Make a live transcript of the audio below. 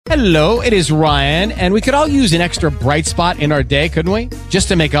Hello, it is Ryan, and we could all use an extra bright spot in our day, couldn't we? Just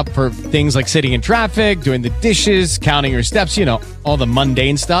to make up for things like sitting in traffic, doing the dishes, counting your steps, all the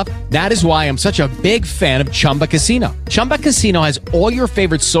mundane stuff. That is why I'm such a big fan of Chumba Casino. Chumba Casino has all your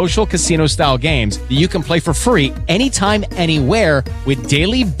favorite social casino-style games that you can play for free anytime, anywhere with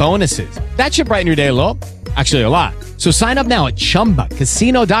daily bonuses. That should brighten your day a little. Actually, a lot. So sign up now at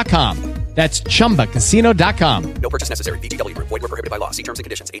ChumbaCasino.com. That's ChumbaCasino.com. No purchase necessary. VGW Group. Void where prohibited by law. See terms and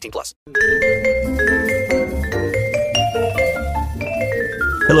conditions. 18+.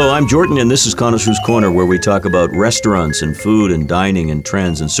 Hello, I'm Jordan, and this is Connoisseur's Corner, where we talk about restaurants and food and dining and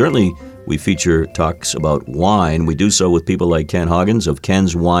trends. And certainly we feature talks about wine. We do so with people like Ken Hoggins of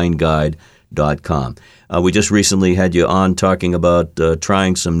kenswineguide.com. We just recently had you on talking about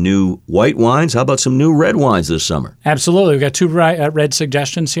trying some new white wines. How about some new red wines this summer? Absolutely. We've got two red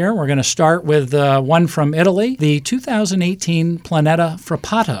suggestions here. We're going to start with one from Italy, the 2018 Planeta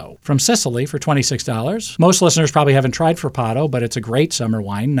Frappato from Sicily for $26. Most listeners probably haven't tried Frappato, but it's a great summer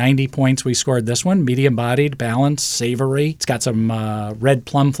wine. 90 points we scored this one. Medium-bodied, balanced, savory. It's got some red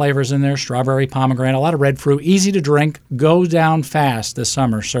plum flavors in there, strawberry, pomegranate, a lot of red fruit. Easy to drink. Go down fast this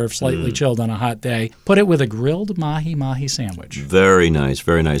summer. Serve slightly chilled on a hot day. Put it with a grilled mahi-mahi sandwich. Very nice,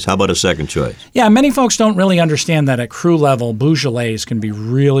 very nice. How about a second choice? Yeah, many folks don't really understand that at cru level, Beaujolais can be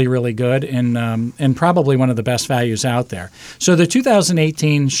really, really good and probably one of the best values out there. So the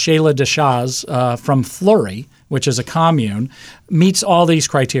 2018 Chela de Chaz from Fleury, which is a commune, meets all these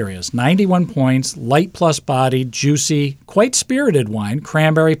criteria. 91 points, light plus bodied, juicy, quite spirited wine,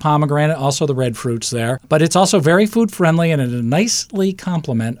 cranberry, pomegranate, also the red fruits there. But it's also very food friendly and it'll nicely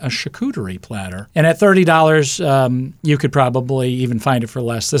complement a charcuterie platter. And at $30, you could probably even find it for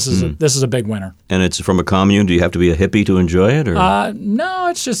less. This is a big winner. And it's from a commune. Do you have to be a hippie to enjoy it? Or? No,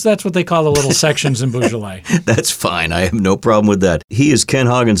 it's just that's what they call the little sections in Beaujolais. That's fine. I have no problem with that. He is Ken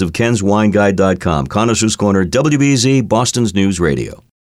Hoggins of kenswineguide.com. Connoisseur's Corner, WBZ, Boston's News Radio.